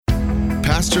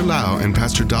Pastor Lau and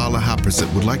Pastor Dala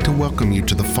Haprasit would like to welcome you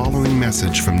to the following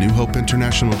message from New Hope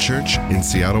International Church in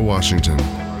Seattle, Washington.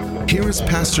 Here is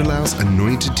Pastor Lau's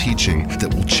anointed teaching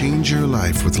that will change your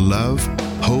life with love,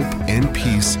 hope, and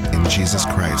peace in Jesus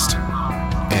Christ.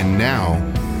 And now,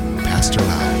 Pastor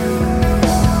Lau.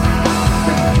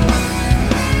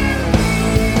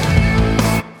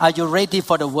 Are you ready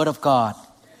for the Word of God?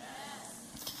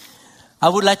 I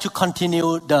would like to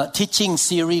continue the teaching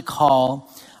series called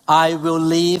I Will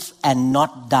Live and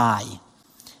Not Die.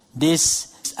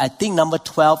 This is, I think, number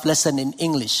 12 lesson in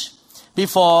English.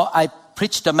 Before I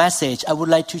preach the message, I would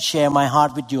like to share my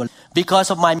heart with you. Because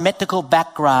of my medical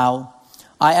background,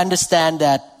 I understand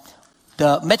that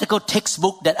the medical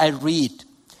textbook that I read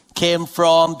came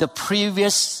from the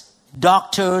previous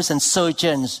doctors and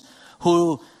surgeons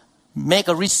who make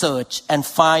a research and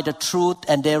find the truth,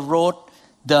 and they wrote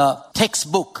the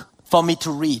textbook for me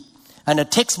to read. And the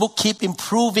textbook keep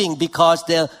improving because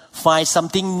they find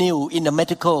something new in the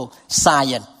medical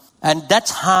science. And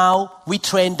that's how we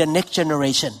train the next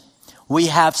generation. We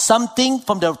have something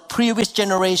from the previous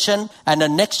generation, and the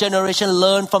next generation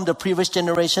learn from the previous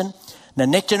generation. The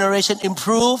next generation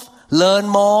improve, learn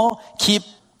more, keep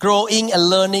growing and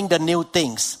learning the new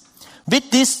things. With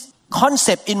this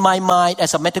concept in my mind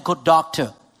as a medical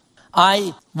doctor,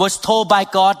 I was told by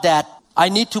God that I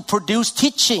need to produce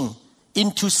teaching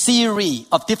into series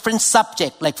of different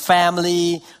subjects like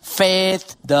family,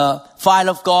 faith, the fire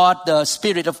of God, the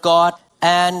Spirit of God,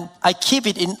 and I keep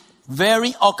it in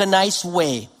very organized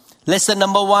way. Lesson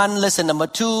number 1, lesson number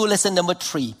 2, lesson number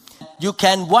 3. You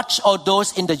can watch all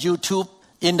those in the YouTube,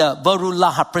 in the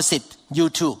Varula Haprasit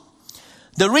YouTube.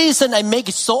 The reason I make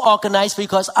it so organized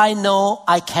because I know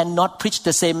I cannot preach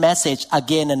the same message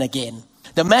again and again.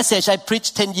 The message I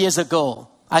preached 10 years ago,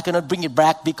 I cannot bring it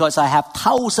back because I have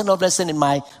thousands of lessons in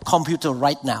my computer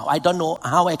right now. I don't know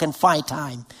how I can find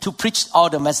time to preach all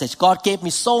the message. God gave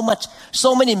me so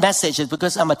many messages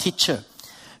because I'm a teacher.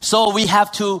 So we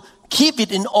have to keep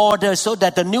it in order so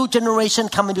that the new generation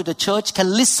coming to the church can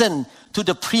listen to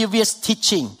the previous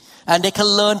teaching. And they can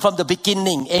learn from the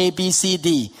beginning, A, B, C,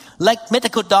 D. Like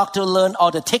medical doctor learn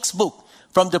all the textbook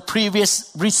from the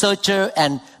previous researcher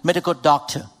and medical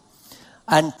doctor.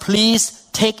 And please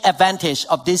take advantage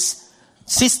of this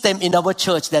system in our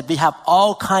church that we have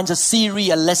all kinds of series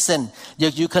and lessons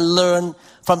that you can learn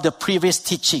from the previous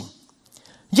teaching.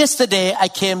 Yesterday, I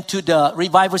came to the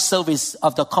revival service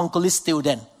of the Congolese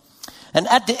student. And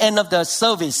at the end of the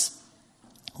service,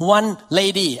 one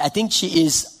lady, I think she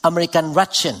is American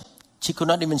Russian. She could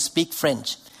not even speak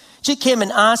French. She came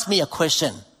and asked me a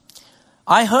question.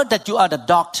 I heard that you are the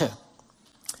doctor.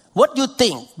 What do you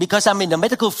think? Because I'm in the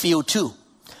medical field too.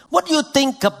 What do you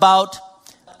think about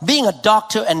being a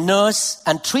doctor and nurse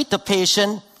and treat the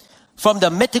patient from the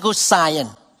medical science?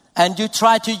 And you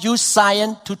try to use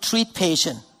science to treat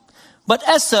patient. But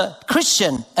as a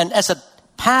Christian and as a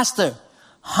pastor,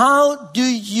 how do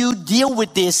you deal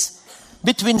with this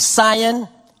between science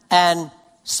and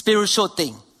spiritual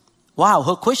thing? Wow,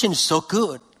 her question is so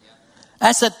good.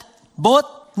 As a both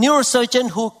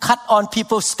neurosurgeon who cut on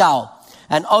people's skull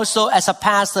and also as a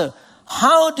pastor,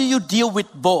 how do you deal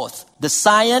with both the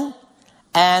science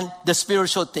and the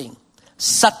spiritual thing?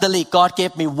 Suddenly, God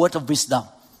gave me word of wisdom,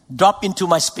 drop into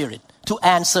my spirit to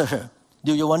answer her.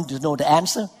 Do you want to know the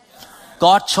answer?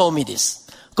 God showed me this.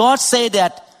 God said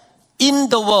that in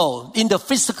the world, in the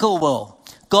physical world,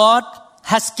 God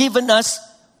has given us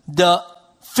the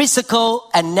physical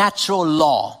and natural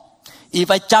law.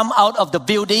 If I jump out of the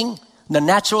building, the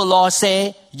natural law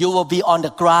say you will be on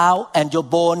the ground and your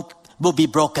bone will be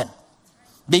broken.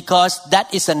 Because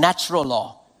that is a natural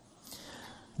law.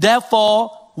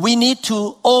 Therefore, we need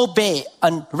to obey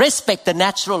and respect the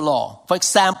natural law. For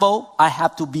example, I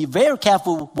have to be very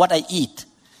careful what I eat.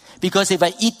 Because if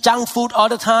I eat junk food all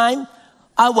the time,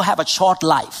 I will have a short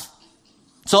life.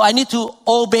 So I need to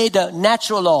obey the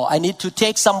natural law. I need to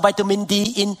take some vitamin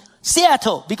D in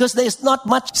Seattle because there is not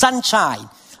much sunshine.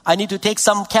 I need to take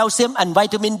some calcium and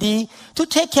vitamin D to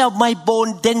take care of my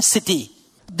bone density.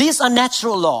 These are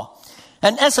natural law.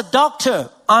 And as a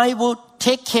doctor, I will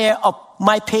take care of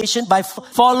my patient by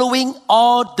following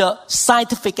all the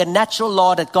scientific and natural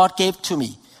law that God gave to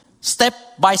me, step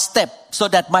by step, so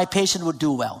that my patient would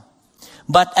do well.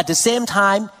 But at the same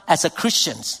time, as a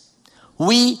Christians,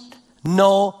 we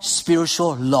know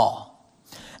spiritual law.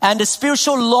 And the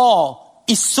spiritual law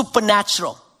is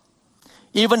supernatural.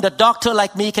 Even the doctor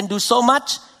like me can do so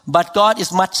much, but God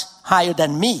is much higher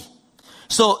than me.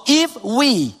 So if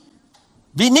we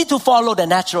need to follow the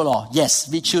natural law.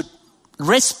 Yes, we should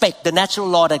respect the natural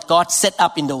law that God set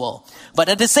up in the world. But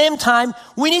at the same time,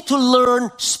 we need to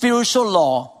learn spiritual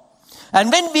law.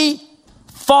 And when we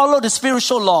follow the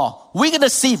spiritual law, we're going to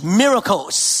see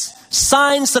miracles,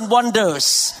 signs and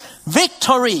wonders,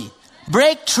 victory,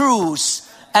 breakthroughs,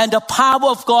 and the power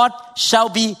of God shall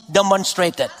be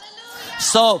demonstrated.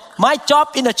 So my job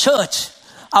in the church,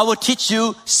 I will teach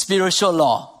you spiritual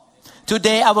law.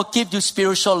 Today I will give you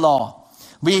spiritual law.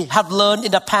 We have learned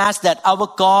in the past that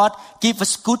our God gives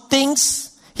us good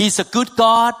things. He's a good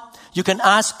God. You can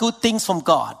ask good things from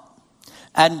God.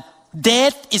 And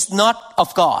death is not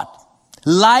of God.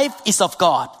 Life is of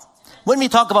God. When we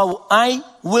talk about I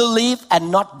will live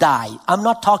and not die, I'm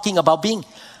not talking about being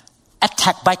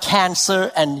attacked by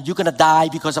cancer and you're going to die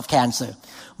because of cancer.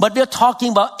 But we're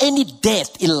talking about any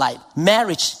death in life.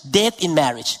 Marriage, death in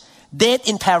marriage, death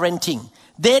in parenting,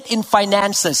 death in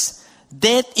finances,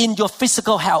 death in your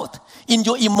physical health, in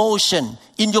your emotion,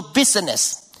 in your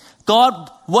business.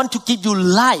 God wants to give you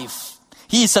life.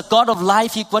 He is a God of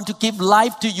life. He wants to give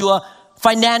life to your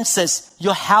finances,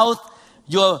 your health,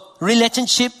 your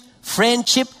relationship,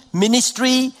 friendship,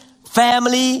 ministry,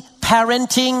 family,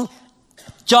 parenting,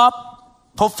 job,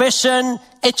 profession,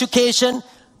 education.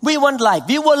 We want life.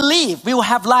 We will live. We will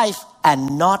have life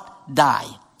and not die.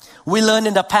 We learned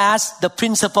in the past the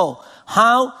principle,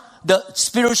 how the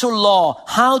spiritual law,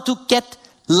 how to get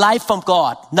life from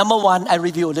God. Number one, I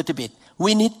review a little bit.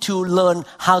 We need to learn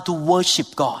how to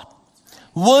worship God.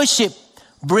 Worship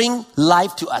bring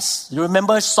life to us. You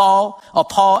remember Saul or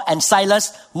Paul and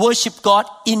Silas worship God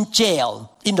in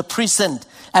jail, in the prison.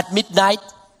 At midnight,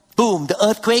 boom, the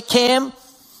earthquake came,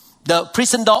 the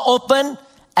prison door opened,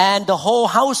 and the whole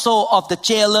household of the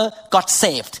jailer got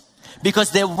saved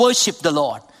because they worshiped the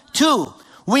Lord. 2,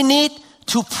 we need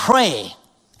to pray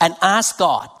and ask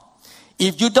God.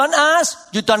 If you don't ask,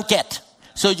 you don't get.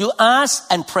 So you ask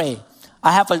and pray.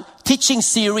 I have a teaching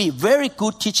series, very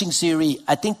good teaching series,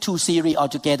 I think 2 series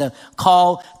altogether,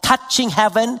 called Touching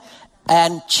Heaven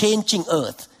and Changing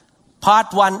Earth.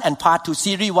 Part 1 and Part 2,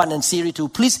 Series 1 and Series 2.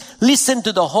 Please listen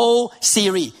to the whole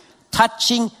series,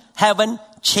 Touching Heaven,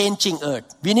 Changing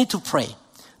Earth. We need to pray.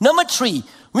 Number 3,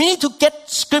 we need to get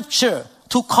scripture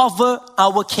to cover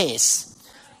our case.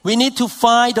 We need to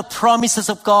find the promises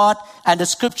of God and the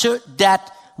scripture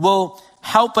that will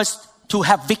help us to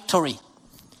have victory.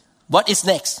 What is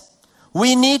next?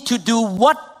 We need to do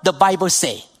what the Bible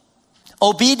says.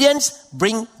 Obedience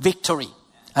brings victory.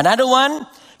 Another one,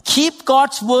 keep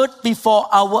God's word before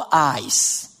our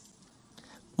eyes.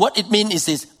 What it means is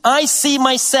this. I see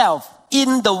myself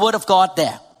in the word of God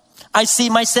there. I see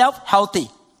myself healthy.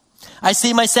 I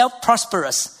see myself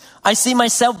prosperous. I see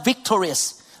myself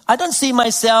victorious. I don't see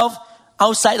myself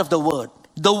outside of the word.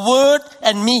 The word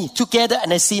and me together,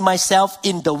 and I see myself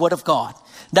in the word of God.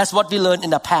 That's what we learned in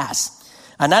the past.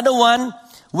 Another one,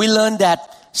 we learned that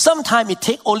sometimes it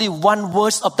takes only one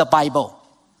verse of the Bible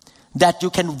that you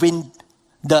can win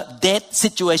the death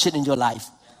situation in your life.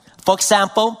 For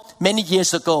example, many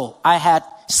years ago, I had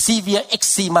severe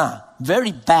eczema,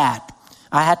 very bad.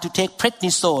 I had to take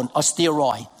prednisone or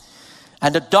steroid.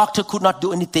 And the doctor could not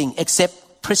do anything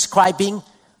except prescribing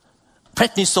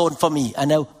prednisone for me.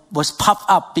 And I was puffed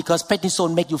up because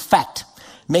prednisone make you fat,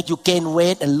 make you gain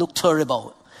weight and look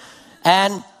terrible.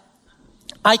 And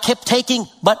I kept taking,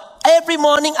 but every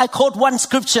morning I quote one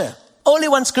scripture, only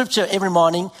one scripture every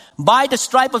morning. By the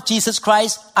stripe of Jesus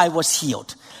Christ, I was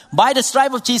healed. By the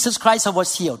stripe of Jesus Christ, I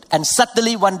was healed. And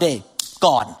suddenly one day,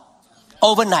 gone.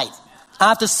 Overnight.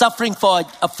 After suffering for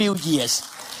a few years.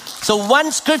 So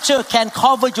one scripture can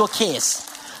cover your case.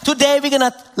 Today we're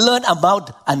going to learn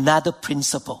about another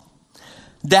principle.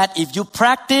 That if you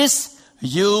practice,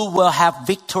 you will have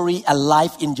victory and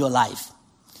life in your life.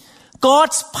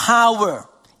 God's power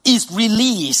is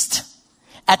released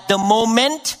at the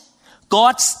moment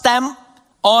God stamp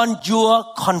on your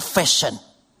confession.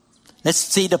 Let's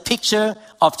see the picture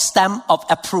of stamp of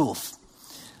approve.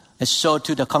 Let's show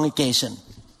to the congregation.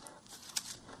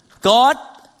 God,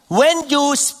 when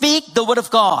you speak the word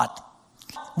of God,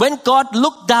 when God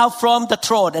looked down from the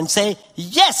throne and say,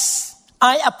 yes,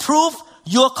 I approve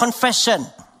your confession.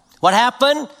 What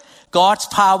happened? God's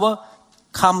power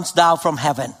comes down from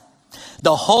heaven.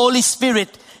 The Holy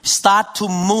Spirit start to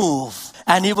move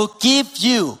and He will give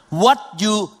you what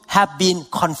you have been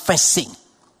confessing.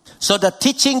 So the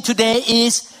teaching today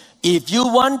is, if you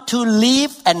want to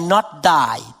live and not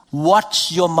die,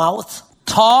 watch your mouth.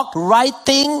 Talk right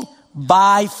thing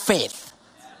by faith.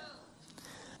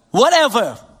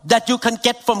 Whatever that you can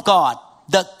get from God,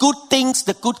 the good things,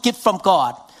 the good gift from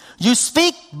God, you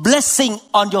speak blessing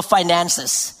on your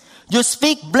finances. You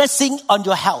speak blessing on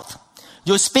your health.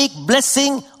 You speak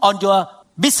blessing on your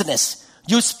business.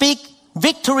 You speak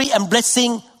victory and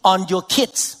blessing on your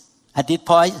kids. At this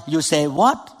point, you say,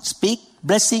 what? Speak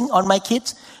blessing on my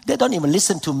kids? They don't even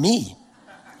listen to me.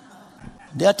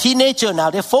 They are teenagers now.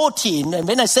 They're 14. And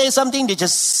when I say something, they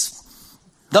just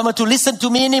don't want to listen to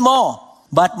me anymore.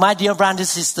 But my dear brother and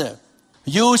sister,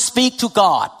 you speak to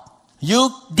God. You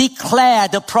declare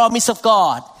the promise of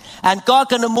God. And God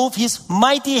going to move His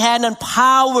mighty hand and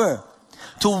power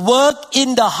to work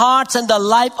in the hearts and the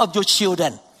life of your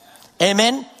children.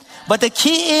 Amen. But the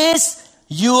key is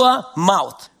your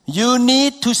mouth. You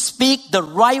need to speak the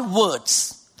right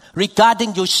words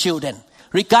regarding your children,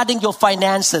 regarding your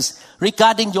finances,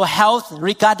 regarding your health,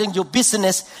 regarding your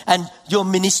business and your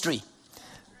ministry.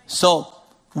 So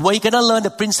we're going to learn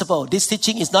the principle. This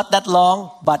teaching is not that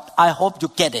long, but I hope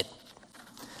you get it.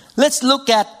 Let's look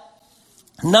at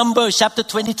Numbers chapter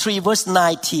 23, verse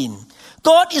 19.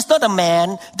 God is not a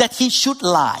man that He should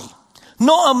lie,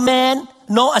 nor a man,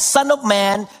 nor a son of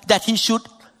man that He should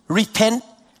repent,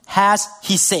 has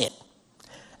He said.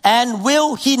 And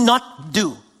will He not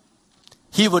do?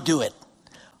 He will do it.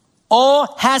 Or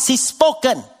has He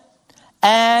spoken?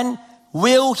 And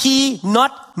will He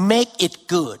not make it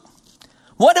good?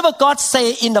 Whatever God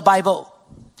say in the Bible,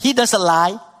 He doesn't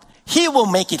lie. He will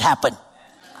make it happen.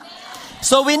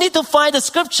 So we need to find the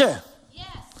scripture.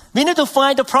 We need to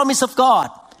find the promise of God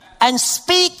and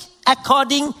speak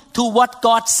according to what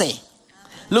God say.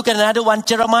 Look at another one,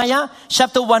 Jeremiah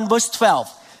chapter 1 verse 12.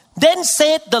 Then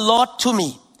said the Lord to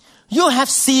me, you have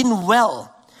seen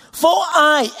well, for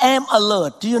I am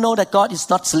alert. Do you know that God is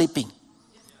not sleeping?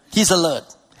 He's alert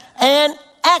and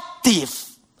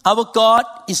active. Our God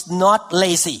is not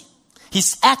lazy.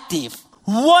 He's active,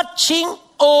 watching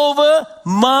over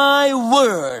my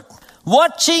word,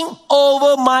 watching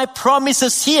over my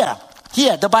promises here,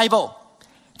 the Bible,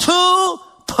 to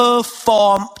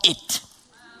perform it.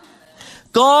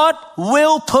 God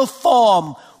will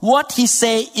perform what He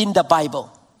say in the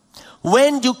Bible.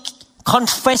 When you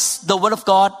confess the word of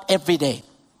God every day,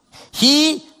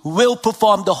 He will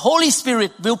perform. The Holy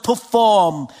Spirit will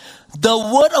perform the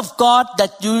word of God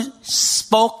that you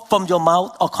spoke from your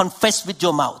mouth or confessed with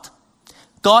your mouth.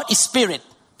 God is spirit,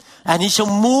 and He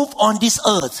shall move on this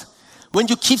earth. When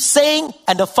you keep saying,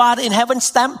 and the Father in heaven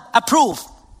stamp, approve,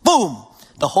 boom,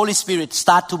 the Holy Spirit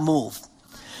start to move.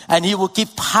 And He will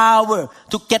give power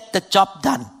to get the job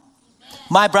done.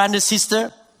 My brother and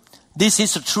sister, this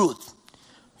is the truth.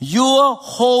 Your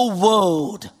whole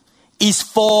world is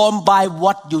formed by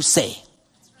what you say.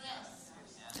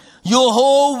 Your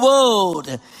whole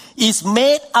world is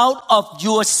made out of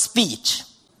your speech.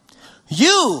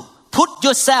 You put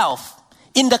yourself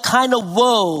in the kind of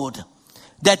world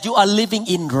that you are living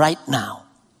in right now.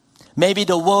 Maybe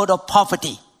the world of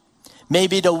poverty.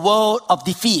 Maybe the world of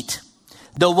defeat.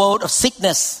 The world of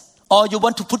sickness. Or you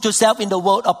want to put yourself in the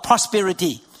world of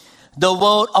prosperity. The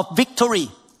world of victory.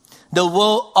 The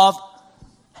world of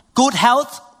good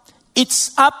health.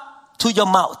 It's up to your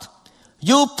mouth.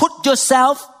 You put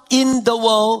yourself in the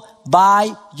world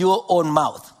by your own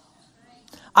mouth.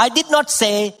 I did not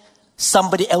say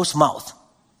somebody else's mouth.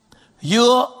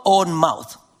 Your own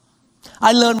mouth.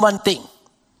 I learned one thing.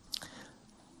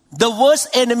 The worst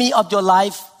enemy of your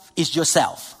life is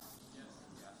yourself.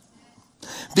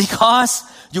 Because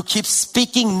you keep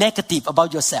speaking negative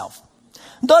about yourself.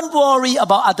 Don't worry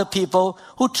about other people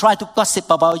who try to gossip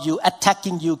about you,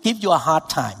 attacking you, give you a hard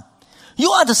time.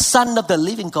 You are the son of the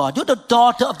living God. You're the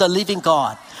daughter of the living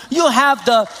God. You have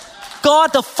the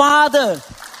God the Father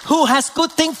who has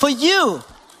good things for you.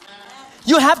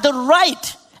 You have the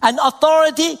right and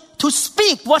authority to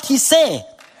speak what He say.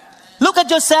 Look at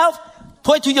yourself.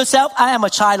 Point to yourself. I am a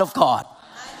child of God.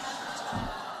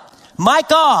 My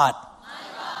God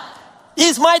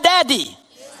is my daddy.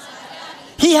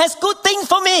 He has good things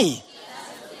for me.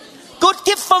 Good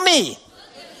gift for me.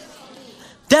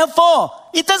 Therefore,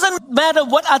 it doesn't matter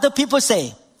what other people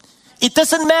say. It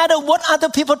doesn't matter what other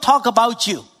people talk about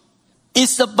you.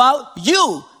 It's about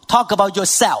you talk about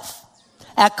yourself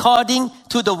according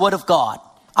to the word of God.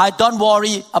 I don't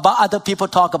worry about other people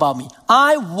talk about me.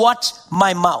 I watch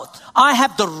my mouth. I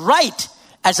have the right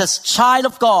as a child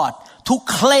of God to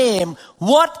claim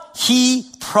what He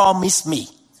promised me.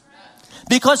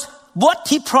 Because what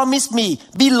He promised me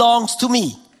belongs to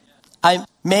me. I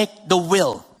make the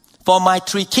will for my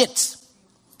 3 kids.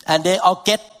 And they all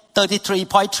get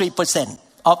 33.3%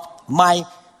 of my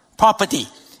property.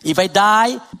 If I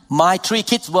die, my 3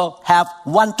 kids will have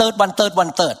 1/3, 1/3,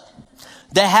 1/3.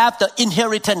 They have the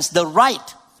inheritance, the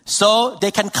right. So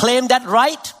they can claim that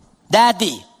right.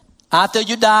 Daddy, after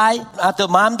you die, after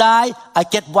mom die, I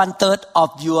get 1/3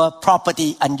 of your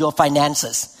property and your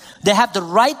finances. They have the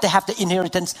right, they have the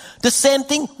inheritance. The same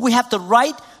thing, we have the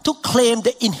right to claim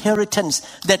the inheritance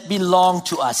that belongs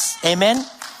to us. Amen?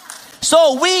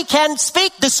 So we can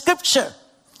speak the scripture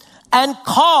and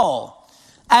call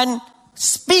and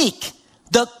speak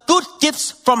the good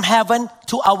gifts from heaven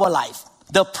to our life,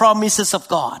 the promises of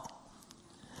God.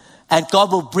 And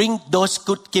God will bring those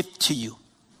good gifts to you.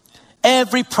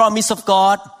 Every promise of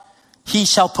God, He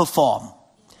shall perform.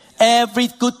 Every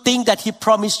good thing that He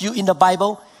promised you in the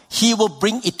Bible, He will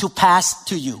bring it to pass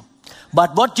to you.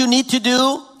 But what you need to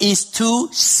do is to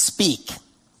speak.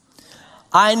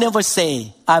 I never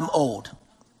say, I'm old.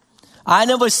 I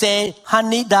never say,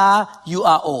 honey, da, you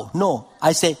are old. No,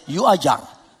 I say, you are young.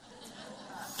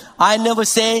 I never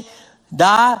say,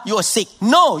 da, you are sick.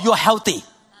 No, you are healthy.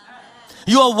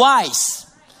 You are wise.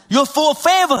 You're full of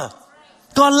favor.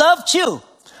 God loved you.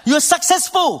 You're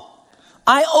successful.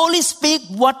 I only speak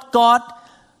what God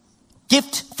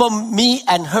gift from me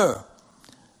and her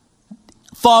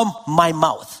from my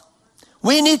mouth.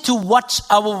 We need to watch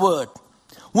our word.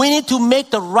 We need to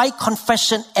make the right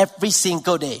confession every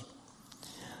single day.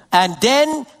 And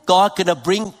then God gonna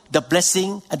bring the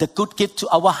blessing and the good gift to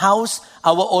our house,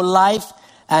 our own life,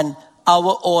 and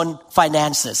our own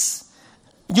finances.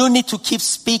 You need to keep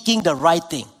speaking the right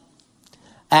thing.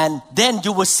 And then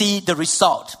you will see the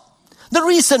result. The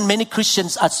reason many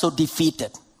Christians are so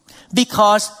defeated,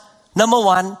 because number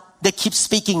one, they keep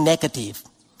speaking negative.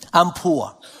 I'm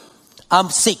poor. I'm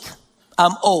sick.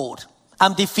 I'm old.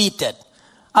 I'm defeated.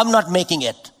 I'm not making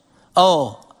it.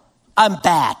 Oh, I'm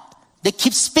bad. They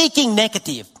keep speaking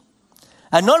negative.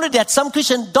 And not only that, some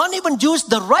Christians don't even use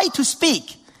the right to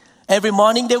speak. Every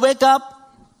morning they wake up.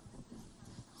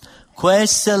 Que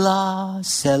sera,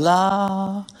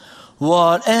 sera.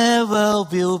 Whatever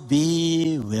will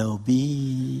be, will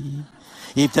be.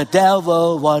 If the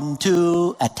devil want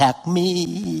to attack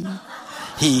me,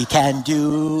 he can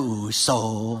do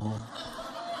so.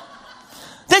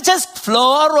 They just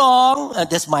flow along.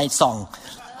 That's my song.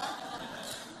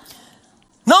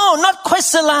 No, not que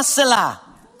sera, sera.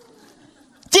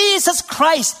 Jesus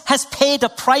Christ has paid the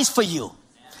price for you.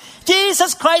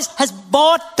 Jesus Christ has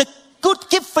bought the good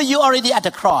gift for you already at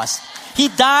the cross. He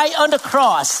died on the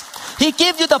cross. He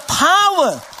gave you the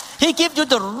power. He gave you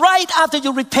the right after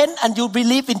you repent and you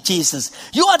believe in Jesus.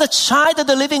 You are the child of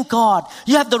the living God.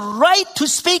 You have the right to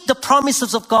speak the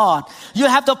promises of God. You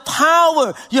have the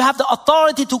power. You have the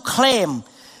authority to claim.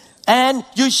 And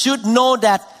you should know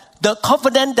that the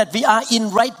covenant that we are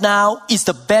in right now is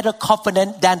the better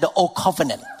covenant than the old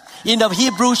covenant. In the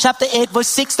Hebrews chapter 8 verse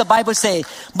 6, the Bible says,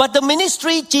 but the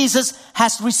ministry Jesus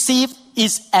has received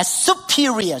is as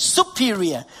superior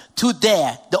to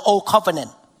the old covenant.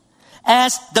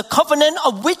 As the covenant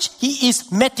of which He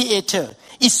is mediator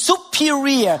is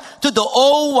superior to the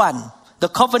old one. The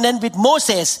covenant with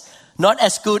Moses, not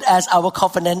as good as our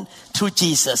covenant through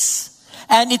Jesus.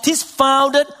 And it is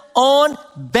founded on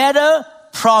better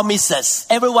promises.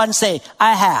 Everyone say,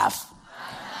 I have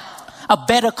a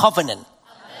better covenant.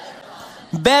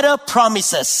 Better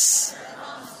promises.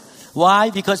 Why?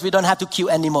 Because we don't have to queue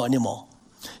anymore.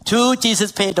 Two,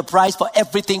 Jesus paid the price for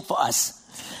everything for us.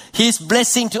 His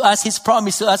blessing to us, His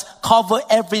promise to us, cover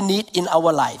every need in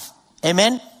our life.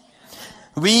 Amen?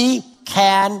 We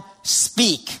can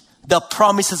speak the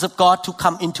promises of God to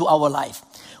come into our life.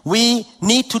 We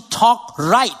need to talk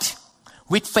right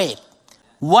with faith.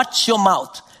 Watch your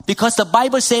mouth. Because the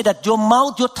Bible says that your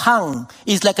mouth, your tongue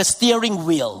is like a steering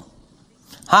wheel.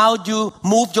 How you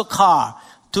move your car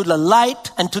to the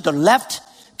right and to the left,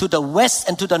 to the west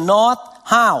and to the north.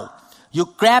 How?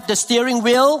 You grab the steering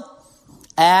wheel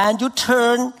and you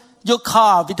turn your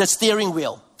car with the steering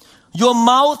wheel. Your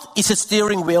mouth is a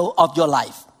steering wheel of your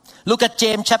life. Look at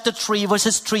James chapter 3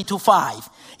 verses 3 to 5.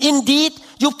 Indeed,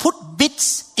 you put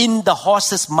bits in the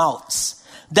horses' mouths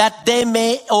that they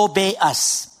may obey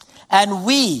us. And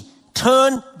we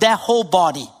turn their whole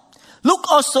body. Look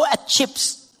also at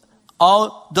ships.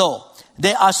 Although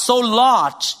they are so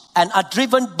large and are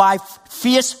driven by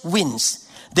fierce winds,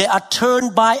 they are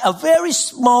turned by a very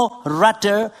small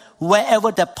rudder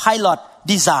wherever the pilot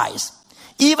desires.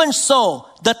 Even so,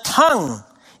 the tongue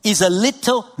is a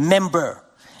little member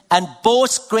and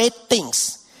boasts great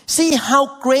things. See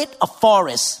how great a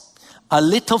forest a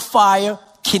little fire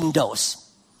kindles.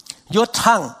 Your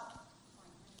tongue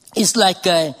is like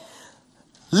a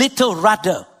little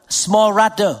rudder, small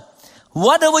rudder.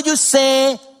 Whatever you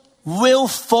say will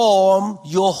form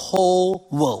your whole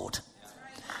world.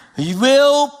 It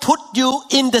will put you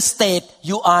in the state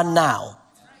you are now.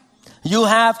 You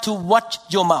have to watch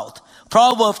your mouth.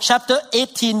 Proverbs chapter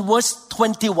 18 verse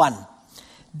 21.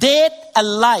 Death and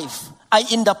life are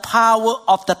in the power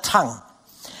of the tongue,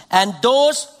 and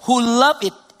those who love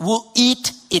it will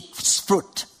eat its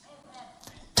fruit.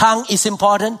 tongue is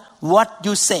important. What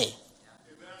you say.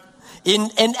 In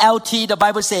NLT, the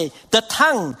Bible says, the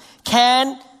tongue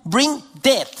can bring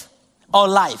death or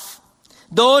life.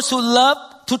 Those who love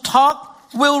to talk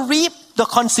will reap the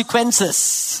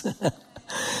consequences.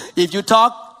 If you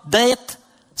talk death,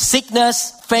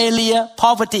 sickness, failure,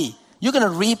 poverty, you're going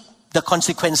to reap the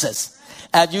consequences.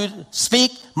 As you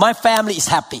speak, my family is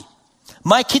happy.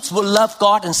 My kids will love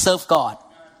God and serve God.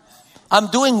 I'm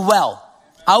doing well.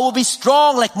 I will be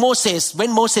strong like Moses.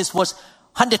 When Moses was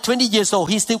 120 years old,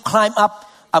 he still climbed up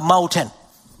a mountain.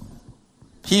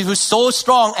 He was so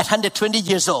strong at 120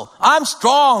 years old. I'm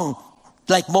strong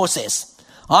like Moses.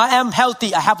 I am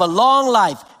healthy. I have a long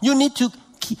life. You need to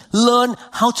learn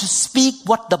how to speak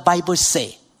what the Bible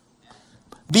says.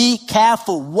 Be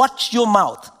careful. Watch your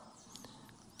mouth.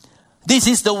 This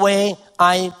is the way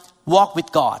I walk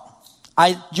with God.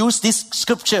 I use this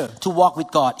scripture to walk with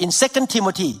God. In 2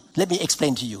 Timothy, let me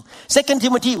explain to you. 2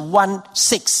 Timothy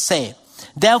 1:6 say,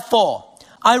 therefore,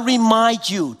 I remind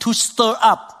you to stir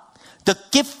up the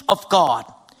gift of God,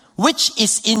 which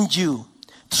is in you,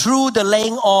 through the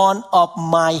laying on of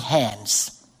my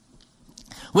hands.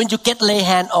 When you get lay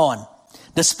hand on,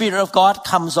 the Spirit of God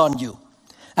comes on you.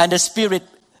 And the Spirit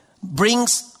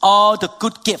brings all the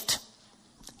good gift.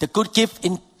 The good gift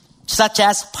in such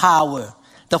as power,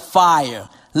 the fire,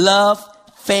 love,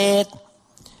 faith,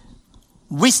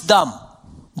 wisdom,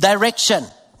 direction,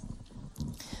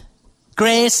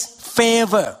 grace,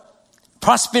 favor,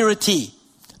 prosperity,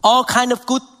 all kind of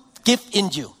good gift in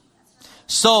you.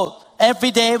 So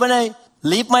every day when I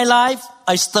live my life,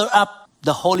 I stir up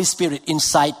the Holy Spirit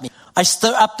inside me. I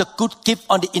stir up the good gift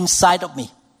on the inside of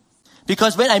me.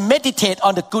 Because when I meditate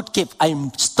on the good gift, I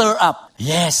stir up.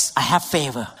 Yes, I have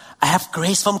favor. I have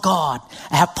grace from God.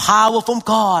 I have power from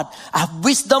God. I have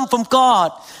wisdom from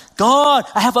God. God,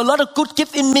 I have a lot of good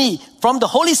gift in me from the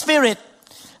Holy Spirit.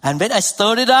 And when I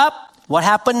stir it up, what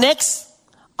happened next?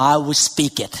 I will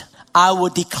speak it. I will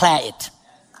declare it.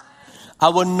 I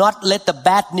will not let the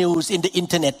bad news in the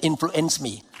internet influence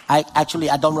me. I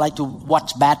don't like to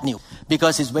watch bad news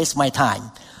because it wastes my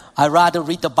time. I rather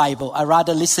read the Bible. I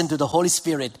rather listen to the Holy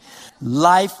Spirit.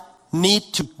 Life needs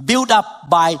to build up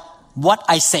by what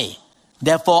I say.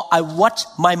 Therefore, I watch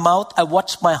my mouth. I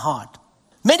watch my heart.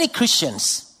 Many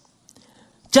Christians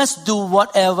just do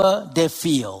whatever they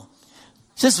feel.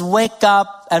 Just wake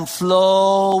up and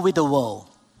flow with the world.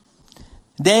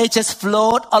 They just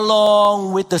float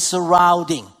along with the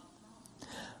surrounding.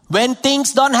 When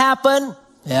things don't happen,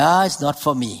 it's not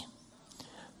for me.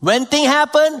 When things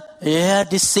happen,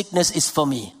 this sickness is for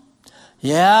me.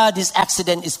 This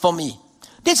accident is for me.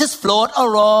 They just float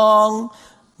along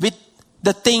with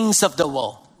the things of the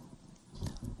world.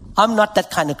 I'm not that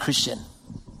kind of Christian.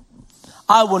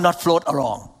 I will not float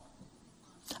along.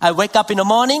 I wake up in the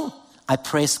morning, I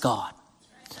praise God.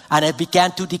 And I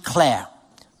began to declare,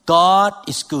 God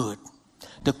is good.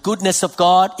 The goodness of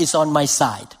God is on my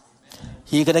side.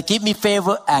 He's going to give me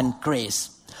favor and grace.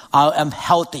 I am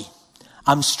healthy.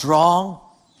 I'm strong.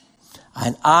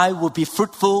 And I will be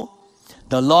fruitful.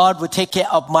 The Lord will take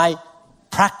care of my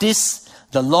practice.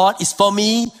 The Lord is for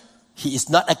me. He is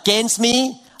not against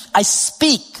me. I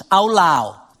speak out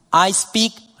loud. I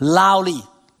speak loudly.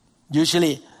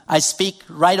 Usually, I speak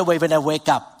right away when I wake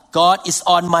up. God is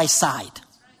on my side.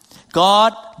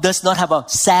 God does not have a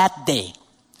sad day.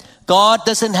 God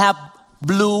doesn't have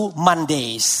blue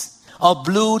Mondays or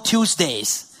blue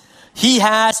Tuesdays. He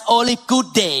has only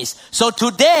good days. So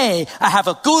today, I have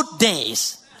a good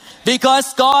days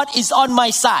because God is on my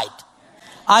side.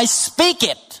 I speak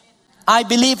it. I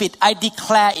believe it. I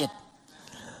declare it.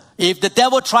 If the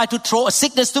devil tries to throw a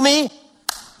sickness to me,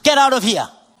 get out of here.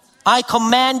 I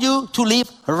command you to leave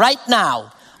right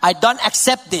now. I don't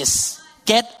accept this.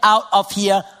 Get out of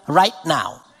here right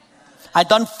now. I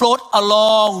don't float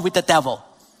along with the devil.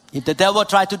 If the devil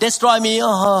tries to destroy me,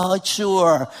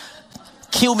 sure.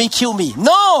 Kill me.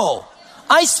 No!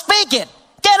 I speak it.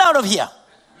 Get out of here.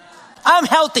 I'm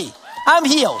healthy. I'm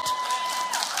healed.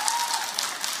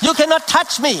 You cannot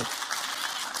touch me.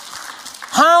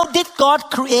 How did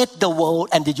God create the world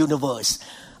and the universe?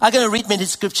 I'm going to read many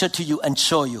scripture to you and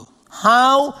show you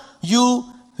how you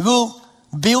will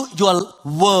build your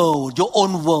world, your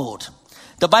own world.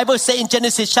 The Bible says in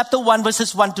Genesis chapter 1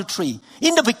 verses 1 to 3.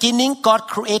 In the beginning, God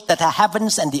created the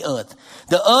heavens and the earth.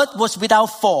 The earth was without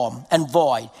form and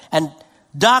void, and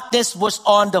darkness was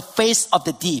on the face of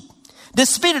the deep. The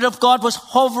Spirit of God was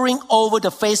hovering over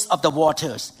the face of the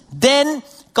waters. Then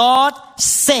God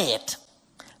said,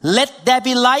 let there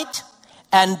be light,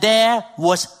 and there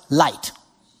was light.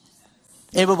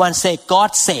 Everyone say,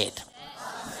 God said.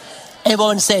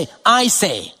 Everyone say, I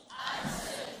say.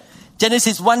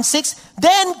 Genesis 1:6.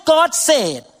 Then God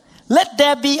said, let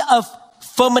there be a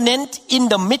firmament in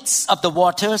the midst of the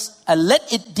waters, and let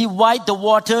it divide the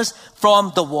waters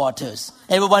from the waters.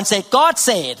 Everyone say, God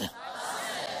said. God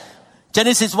said.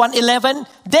 Genesis 1:11.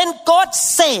 Then God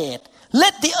said,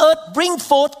 let the earth bring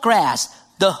forth grass,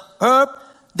 the herb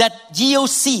that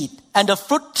yields seed, and the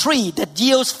fruit tree that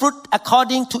yields fruit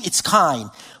according to its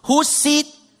kind, whose seed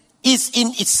is in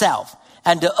itself.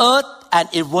 And the earth, and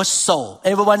it was so.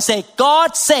 Everyone say,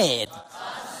 God said. God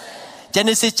said.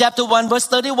 Genesis chapter 1 verse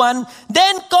 31.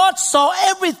 Then God saw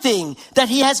everything that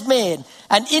he has made,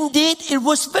 and indeed it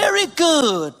was very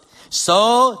good.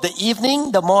 So the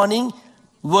evening, the morning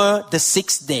were the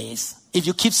 6 days. If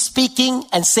you keep speaking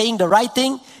and saying the right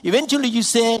thing, eventually you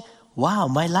say, wow,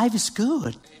 my life is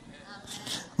good.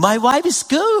 My wife is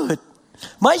good.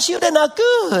 My children are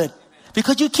good.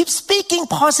 Because you keep speaking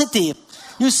positive.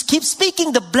 You keep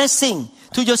speaking the blessing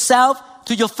to yourself,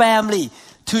 to your family,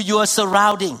 to your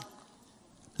surrounding.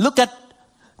 Look at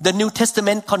the New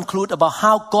Testament conclude about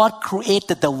how God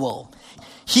created the world.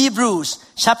 Hebrews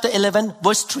chapter 11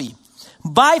 verse 3.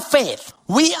 By faith,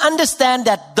 we understand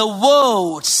that the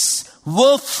worlds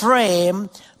were framed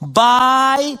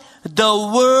by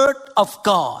the word of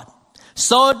God,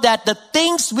 so that the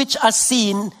things which are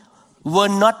seen were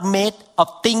not made of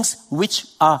things which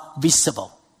are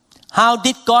visible. How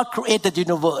did God create the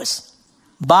universe?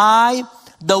 By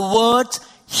the words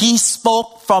he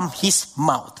spoke from his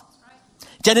mouth.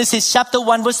 Genesis chapter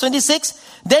 1 verse 26.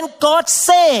 Then God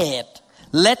said,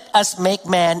 let us make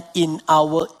man in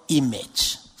our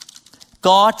image.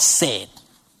 God said.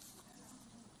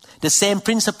 The same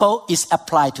principle is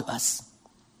applied to us.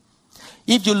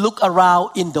 If you look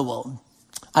around in the world,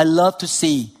 I love to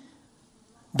see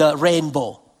the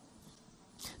rainbow,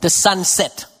 the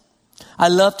sunset. I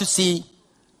love to see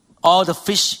all the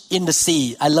fish in the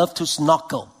sea. I love to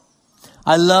snorkel.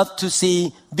 I love to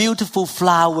see beautiful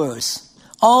flowers,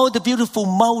 all the beautiful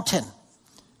mountain.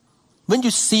 When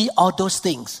you see all those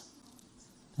things,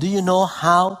 do you know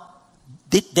how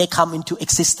did they come into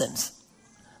existence?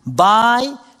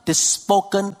 By the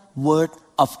spoken word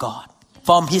of God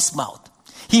from his mouth.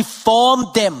 He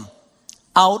formed them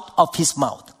out of his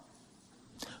mouth.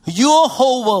 Your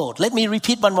whole world, let me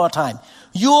repeat one more time.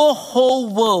 Your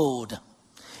whole world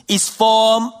is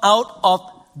formed out of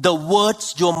the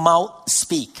words your mouth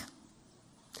speak.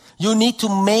 You need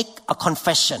to make a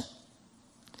confession.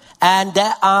 And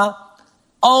there are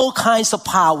all kinds of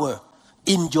power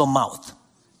in your mouth.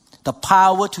 The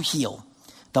power to heal.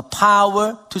 The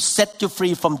power to set you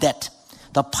free from debt.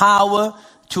 The power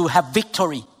to have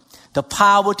victory. The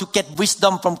power to get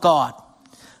wisdom from God.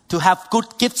 To have good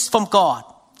gifts from God.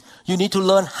 You need to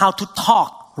learn how to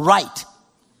talk right.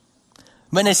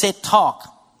 When I say talk,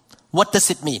 what does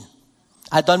it mean?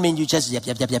 I don't mean you just yap,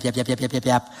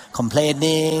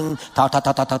 complaining,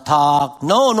 talk.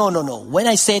 No. When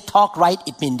I say talk right,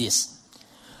 it means this.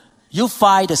 You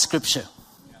find the scripture.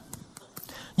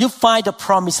 You find the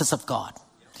promises of God.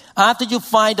 After you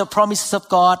find the promises of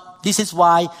God, this is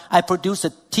why I produce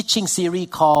a teaching series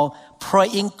called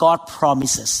Praying God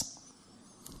Promises.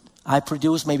 I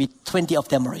produced maybe 20 of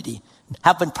them already.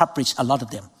 Haven't published a lot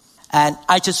of them. And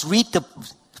I just read the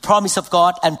promise of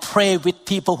God and pray with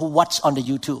people who watch on the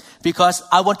YouTube. Because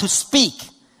I want to speak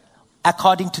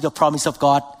according to the promise of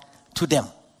God to them.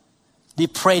 We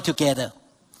pray together.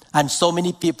 And so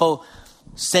many people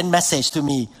send message to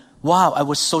me. Wow, I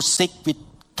was so sick with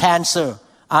cancer.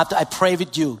 After I prayed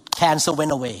with you, cancer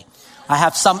went away. I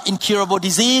have some incurable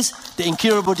disease. The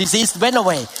incurable disease went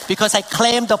away because I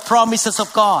claimed the promises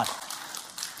of God.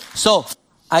 So,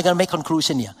 I'm going to make a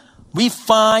conclusion here. We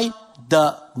find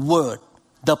the word,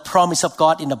 the promise of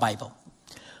God in the Bible.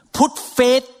 Put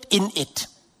faith in it.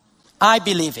 I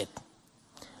believe it.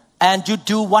 And you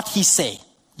do what he say.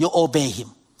 You obey him.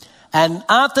 And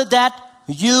after that,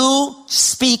 you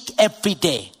speak every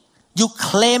day. You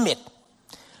claim it.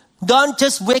 Don't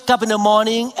just wake up in the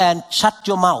morning and shut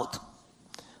your mouth.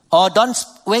 Or don't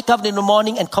wake up in the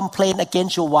morning and complain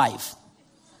against your wife.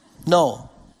 No.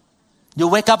 You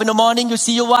wake up in the morning, you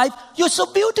see your wife, you're so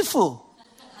beautiful.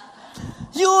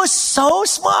 You're so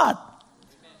smart.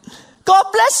 God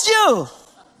bless you.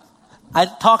 I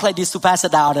talk like this to Pastor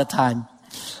Da all the time.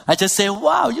 I just say,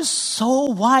 wow, you're so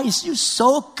wise. You're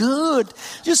so good.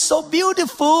 You're so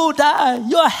beautiful, Da.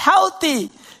 You're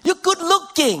healthy. You're good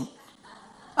looking.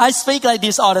 I speak like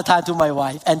this all the time to my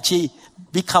wife, and she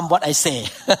become what I say.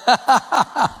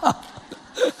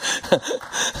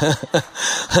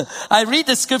 I read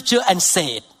the scripture and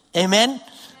say it. Amen.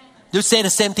 You say the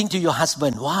same thing to your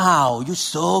husband. Wow, you're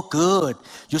so good.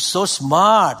 You're so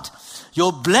smart.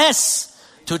 You're blessed.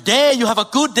 Today you have a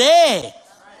good day.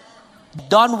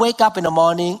 Don't wake up in the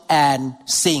morning and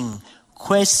sing.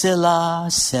 Que sera,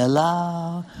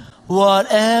 sera.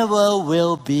 Whatever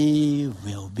will be,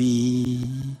 will be.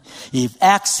 If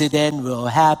accident will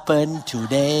happen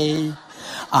today,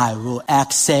 I will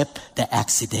accept the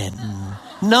accident.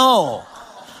 No.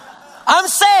 I'm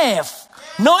safe.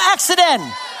 No accident.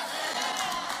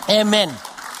 Amen.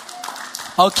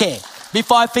 Okay.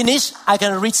 Before I finish, I'm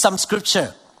going to read some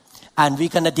scripture. And we're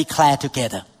going to declare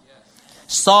together.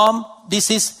 Psalm, this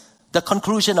is the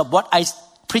conclusion of what I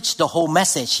preached the whole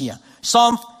message here.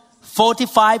 Psalm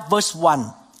 45 verse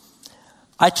 1.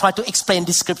 I try to explain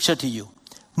this scripture to you.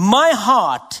 My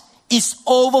heart is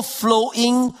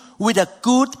overflowing with a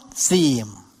good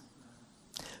theme.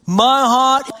 My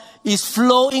heart is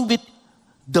flowing with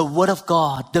the word of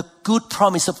God, the good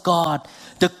promise of God,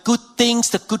 the good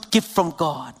things, the good gift from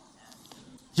God.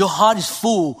 Your heart is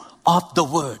full of the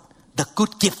word, the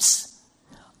good gifts.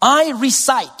 I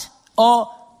recite, or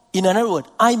in another word,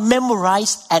 I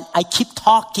memorize and I keep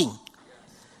talking.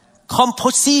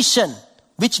 Composition,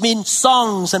 which means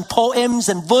songs and poems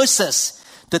and verses,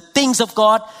 the things of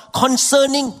God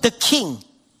concerning the king.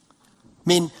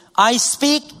 I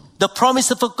speak the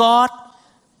promise of God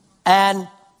and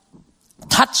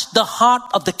touch the heart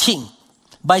of the king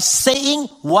by saying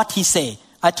what he say.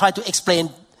 I try to explain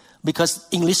because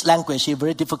English language is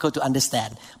very difficult to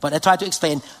understand. But I try to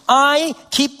explain. I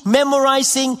keep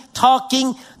memorizing,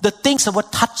 talking the things of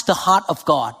what touch the heart of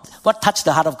God. What touch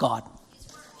the heart of God?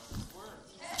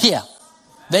 Here.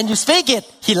 When you speak it,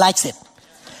 He likes it.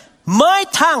 My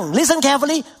tongue, listen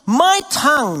carefully, my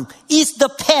tongue is the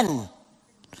pen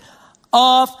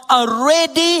of a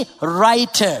ready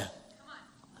writer.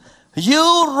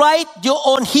 You write your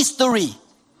own history,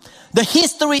 the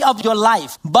history of your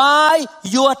life by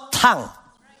your tongue.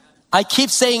 I keep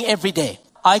saying every day,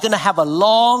 I'm going to have a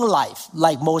long life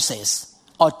like Moses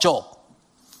or Job.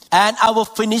 And I will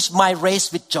finish my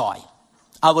race with joy.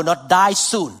 I will not die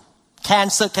soon.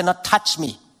 Cancer cannot touch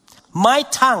me. My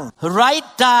tongue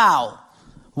write down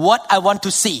what I want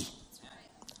to see.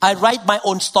 I write my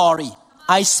own story.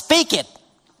 I speak it.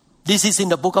 This is in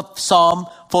the book of Psalm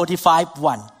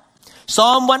 45:1.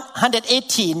 Psalm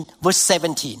 118 verse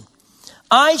 17.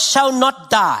 I shall not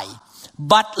die,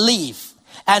 but live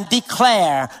and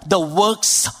declare the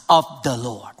works of the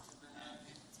Lord.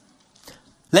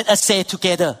 Let us say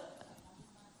together,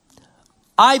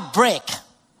 I break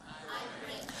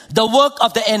the work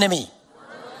of the enemy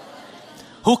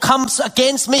who comes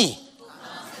against me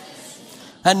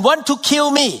and want to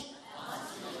kill me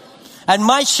and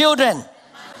my children.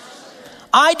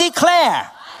 I declare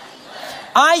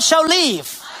I shall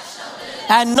live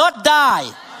and not die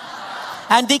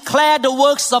and declare the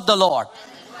works of the Lord.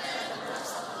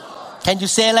 Can you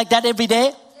say it like that every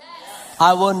day?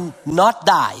 I will not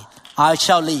die. I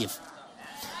shall live.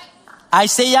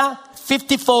 Isaiah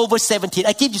 54 verse 17.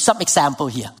 I give you some example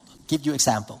here. Give you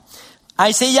example.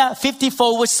 Isaiah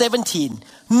 54 verse 17.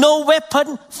 No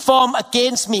weapon formed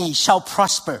against me shall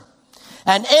prosper,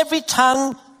 and every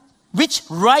tongue which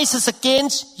rises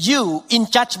against you in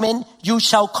judgment you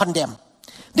shall condemn.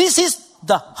 This is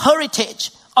the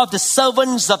heritage of the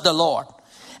servants of the Lord,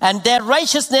 and their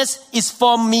righteousness is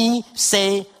from me,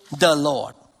 say the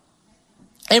Lord.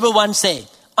 Everyone say,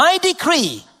 I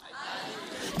decree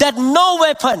that no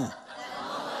weapon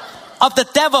of the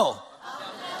devil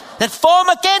that form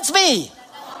against me,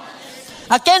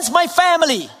 against my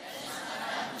family,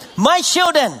 my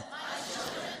children,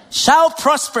 shall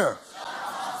prosper.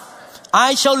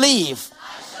 I shall live.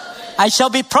 I shall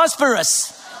be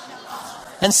prosperous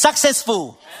and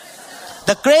successful.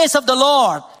 The grace of the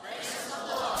Lord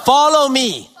follow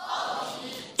me.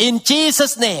 In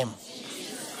Jesus' name.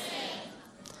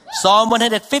 Psalm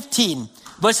 115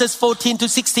 verses 14 to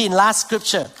 16. Last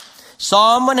scripture.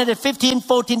 Psalm 115,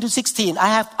 14 to 16. I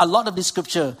have a lot of this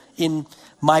scripture in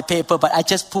my paper, but I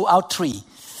just pull out 3.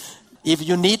 If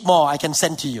you need more, I can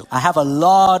send to you. I have a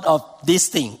lot of this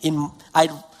thing. I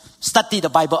study the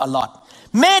Bible a lot.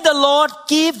 May the Lord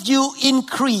give you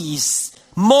increase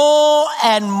more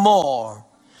and more.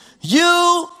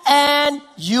 You and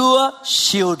your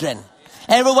children.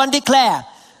 Everyone declare,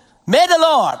 may the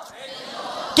Lord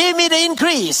give me the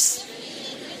increase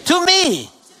to me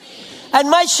and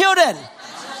my children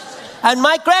and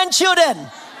my grandchildren.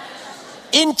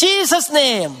 In Jesus'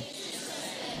 name.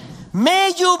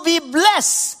 May you be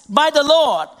blessed by the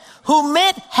Lord who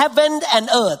made heaven and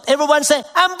earth. Everyone say,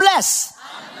 I'm blessed.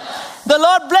 The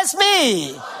Lord bless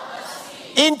me.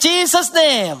 In Jesus'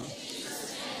 name.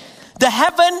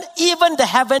 Even the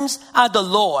heavens are the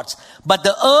Lord's, but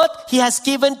the earth He has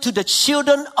given to the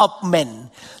children of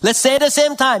men. Let's say at the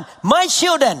same time, my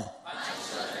children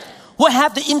will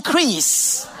have the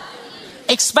increase,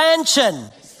 expansion,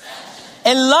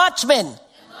 enlargement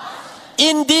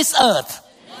in this earth.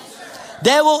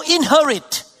 They will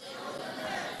inherit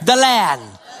the land.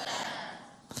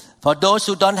 For those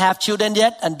who don't have children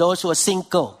yet and those who are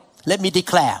single, let me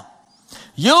declare,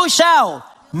 you shall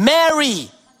marry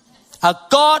a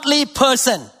godly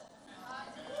person.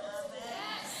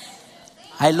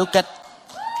 I look at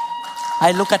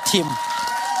him.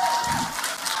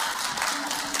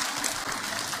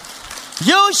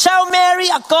 You shall marry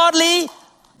a godly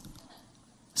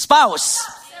spouse.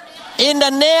 In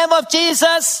the name of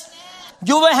Jesus,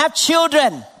 you will have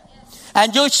children,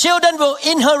 and your children will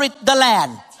inherit the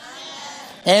land.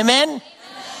 Amen.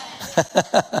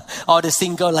 All the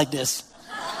single like this.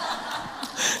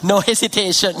 No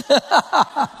hesitation.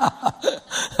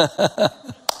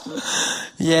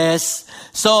 Yes.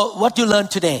 So what you learn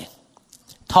today?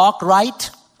 Talk right.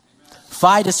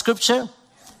 Find the scripture.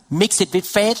 Mix it with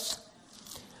faith.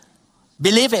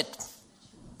 Believe it.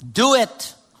 Do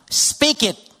it. Speak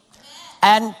it.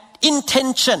 And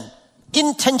intentionally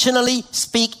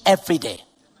speak every day.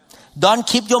 Don't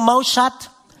keep your mouth shut.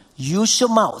 Use your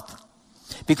mouth.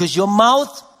 Because your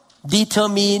mouth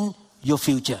determines your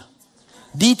future.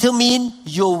 Determine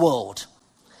your world.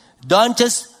 Don't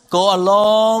just go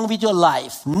along with your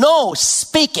life. No,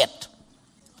 speak it.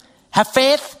 Have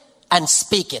faith and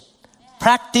speak it.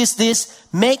 Practice this.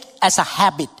 Make as a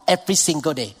habit every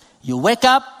single day. You wake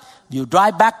up, you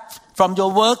drive back from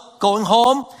your work, going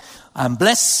home. I'm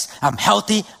blessed, I'm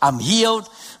healthy, I'm healed.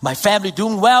 My family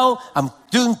doing well, I'm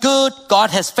doing good.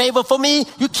 God has favor for me.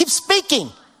 You keep speaking.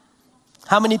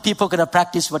 How many people are going to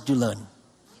practice what you learn?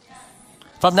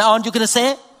 From now on, you're going to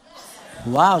say,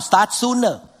 wow, start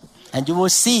sooner. And you will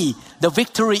see the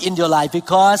victory in your life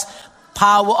because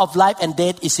power of life and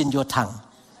death is in your tongue.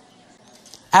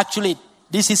 Actually,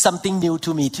 this is something new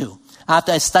to me too.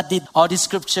 After I studied all this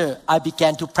scripture, I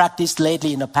began to practice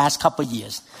lately in the past couple of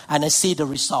years. And I see the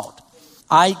result.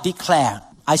 I declare,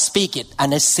 I speak it,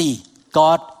 and I see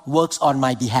God works on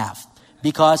my behalf.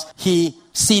 Because He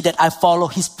see that I follow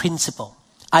His principle.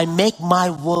 I make my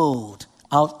word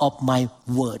out of my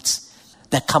words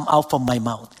that come out from my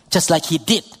mouth. Just like He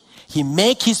did. He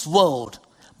make His word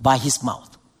by His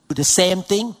mouth. Do the same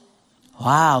thing.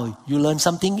 Wow, you learn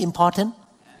something important?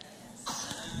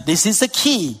 This is the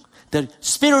key. The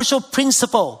spiritual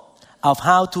principle of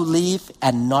how to live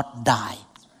and not die.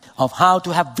 Of how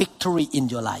to have victory in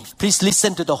your life. Please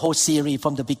listen to the whole series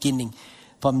from the beginning.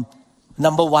 From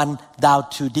number 1 down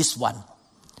to this one.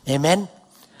 Amen.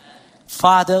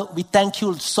 Father, we thank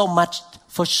you so much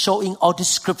for showing all the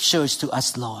scriptures to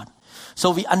us, Lord.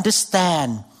 So we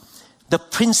understand the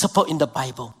principle in the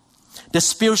Bible. The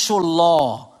spiritual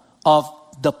law of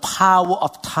the power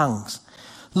of tongues.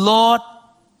 Lord,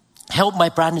 help my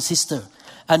brother and sister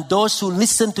and those who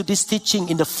listen to this teaching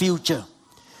in the future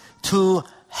to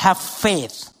have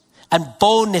faith and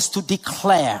boldness to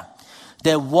declare.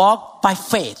 They walk by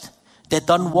faith. They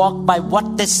don't walk by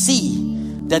what they see.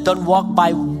 They don't walk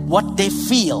by what they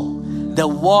feel. They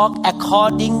walk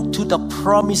according to the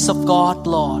promise of God,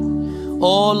 Lord.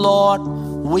 Oh Lord,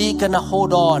 we're going to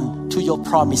hold on to your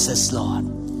promises, Lord.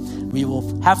 We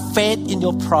will have faith in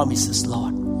your promises,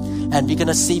 Lord. And we're going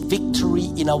to see victory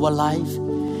in our life,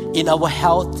 in our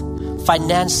health,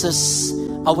 finances,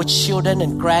 our children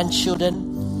and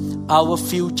grandchildren, our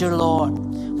future, Lord.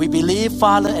 We believe,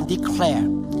 Father, and declare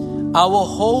our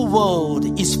whole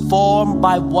world is formed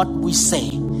by what we say,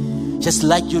 just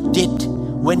like you did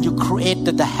when you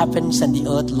created the heavens and the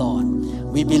earth, Lord.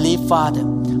 We believe, Father,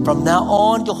 from now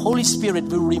on, your Holy Spirit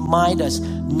will remind us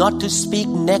not to speak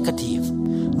negative,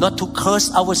 not to curse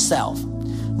ourselves,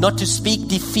 not to speak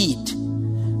defeat,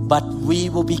 but we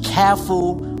will be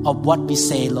careful of what we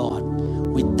say, Lord.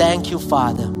 We thank you,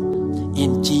 Father,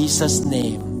 in Jesus'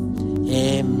 name.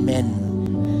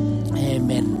 Amen.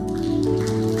 Amen.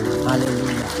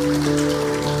 Hallelujah.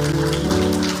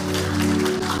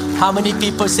 How many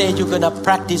people say you're going to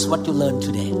practice what you learned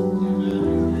today?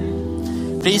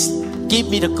 Please give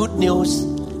me the good news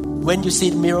when you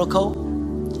see the miracle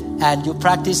and you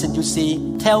practice and you see.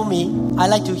 Tell me, I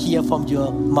like to hear from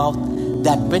your mouth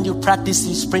that when you practice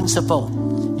this principle,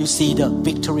 you see the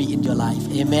victory in your life.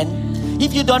 Amen.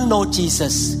 If you don't know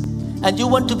Jesus and you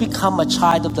want to become a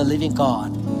child of the living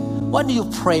God, why don't you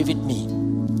pray with me?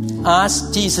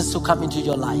 Ask Jesus to come into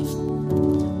your life.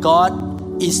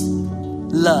 God is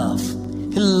love.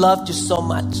 He loved you so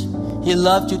much. He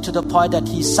loved you to the point that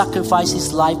He sacrificed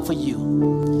His life for you.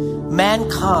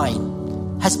 Mankind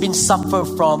has been suffered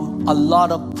from a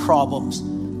lot of problems,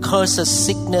 curses,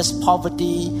 sickness,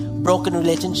 poverty, broken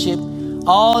relationship.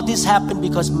 All this happened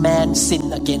because man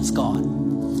sinned against God.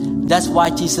 That's why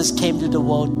Jesus came to the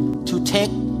world, to take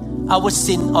our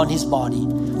sin on his body,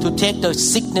 to take the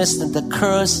sickness and the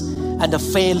curse and the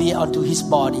failure onto his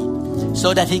body,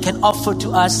 so that he can offer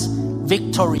to us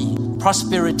victory,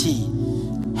 prosperity,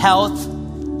 health,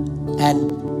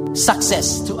 and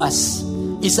success to us.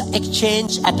 It's an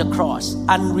exchange at the cross,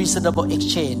 unreasonable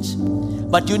exchange.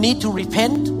 But you need to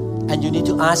repent and you need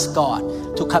to ask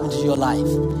God to come into your life,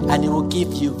 and He will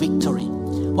give you victory.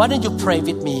 Why don't you pray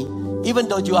with me? Even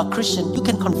though you are Christian, you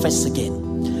can confess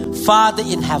again. Father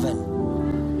in heaven,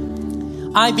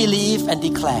 I believe and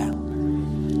declare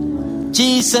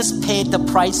Jesus paid the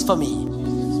price for me.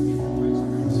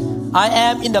 I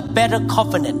am in a better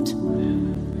covenant,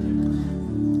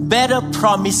 better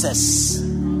promises.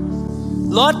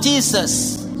 Lord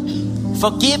Jesus,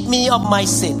 forgive me of my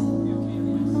sin.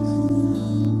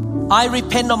 I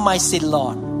repent of my sin,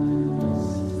 Lord.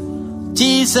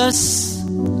 Jesus,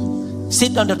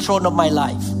 sit on the throne of my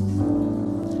life.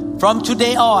 From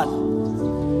today on,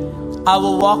 I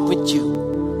will walk with you.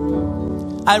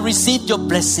 I receive your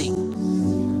blessing.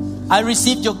 I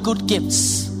receive your good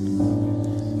gifts.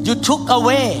 You took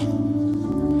away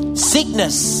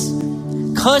sickness,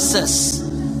 curses,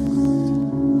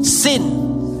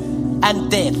 sin, and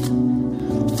death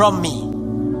from me.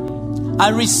 I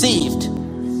received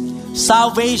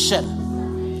salvation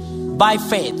by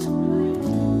faith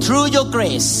through your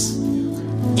grace.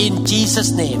 In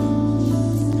Jesus' name,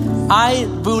 I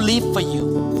will live for you.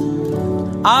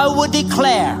 I will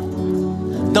declare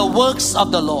the works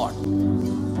of the Lord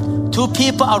to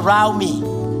people around me.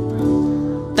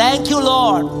 Thank you,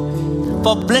 Lord,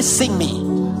 for blessing me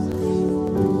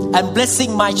and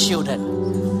blessing my children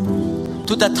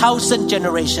to the 1,000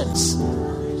 generations.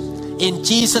 In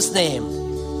Jesus' name,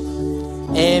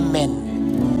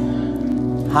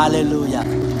 amen. Hallelujah.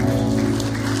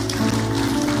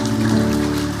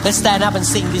 Let's stand up and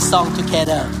sing this song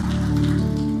together.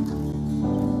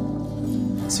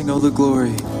 Sing all the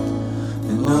glory.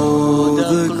 And all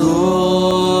the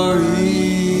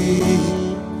glory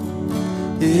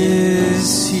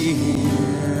is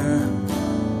here.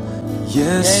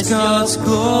 Yes, God's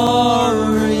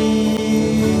glory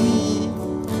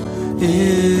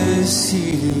is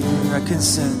here. I can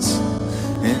sense,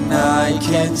 and I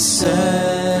can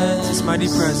sense His mighty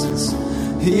presence.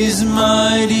 His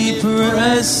mighty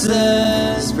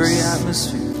presence, very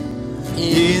atmosphere,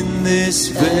 in this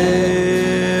very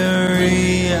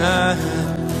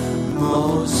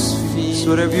atmosphere. So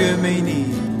whatever you may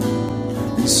need,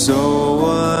 and so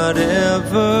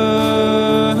whatever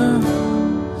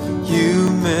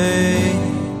you may,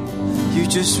 you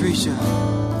just reach out.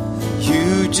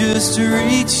 You just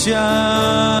reach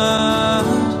out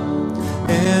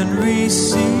and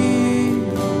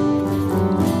receive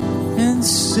and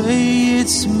say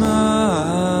it's mine,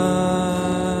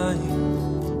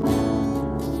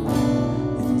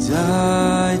 and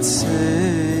I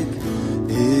take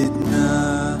it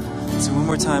now. So one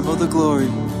more time, oh the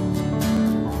glory.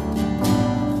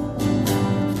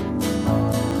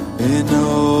 And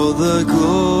all the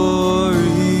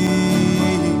glory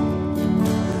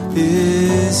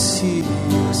is here.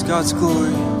 Yes, God's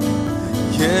glory.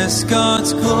 Yes,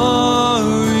 God's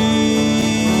glory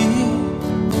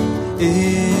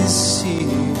is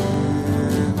here.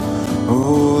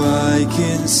 Oh, I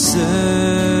can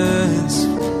sense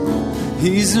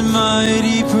His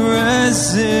mighty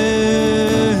presence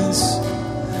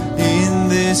in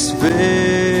this very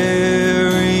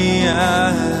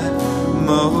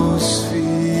atmosphere.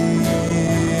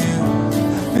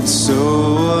 And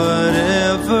so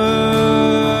whatever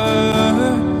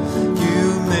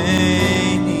you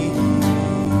may need,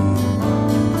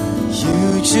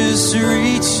 you just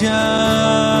reach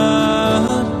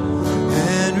out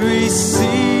and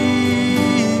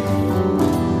receive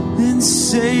and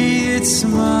say it's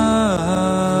mine,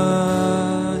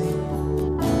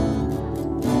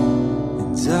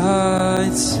 and I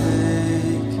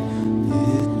take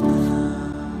it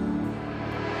now.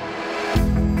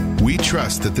 We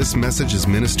trust that this message is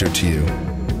ministered to you.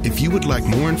 If you would like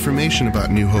more information about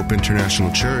New Hope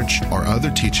International Church or other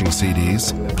teaching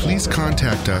CDs, please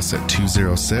contact us at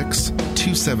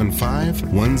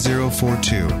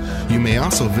 206-275-1042. You may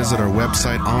also visit our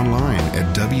website online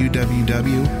at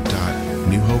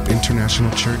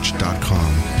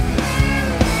www.newhopeinternationalchurch.com.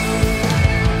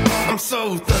 I'm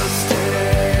so thirsty.